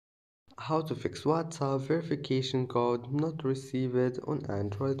How to fix WhatsApp verification code not received on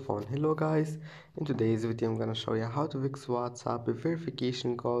Android phone. Hello guys, in today's video I'm gonna show you how to fix WhatsApp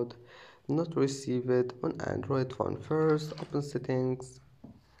verification code not received on Android phone. First, open settings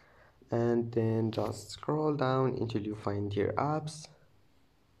and then just scroll down until you find your apps,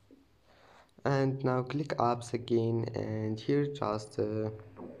 and now click apps again, and here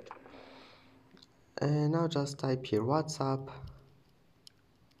now just type here WhatsApp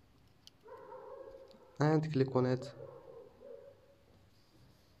and click on it,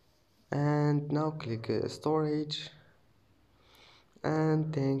 and now click storage,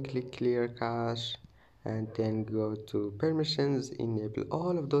 and then click clear cache, and then go to permissions, enable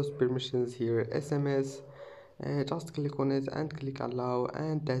all of those permissions here, SMS, just click on it and click allow,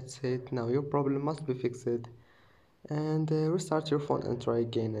 and that's it. Now your problem must be fixed, and restart your phone and try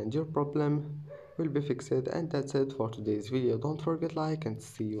again, and your problem will be fixed. And that's it for today's video. Don't forget like and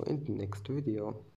see you in the next video.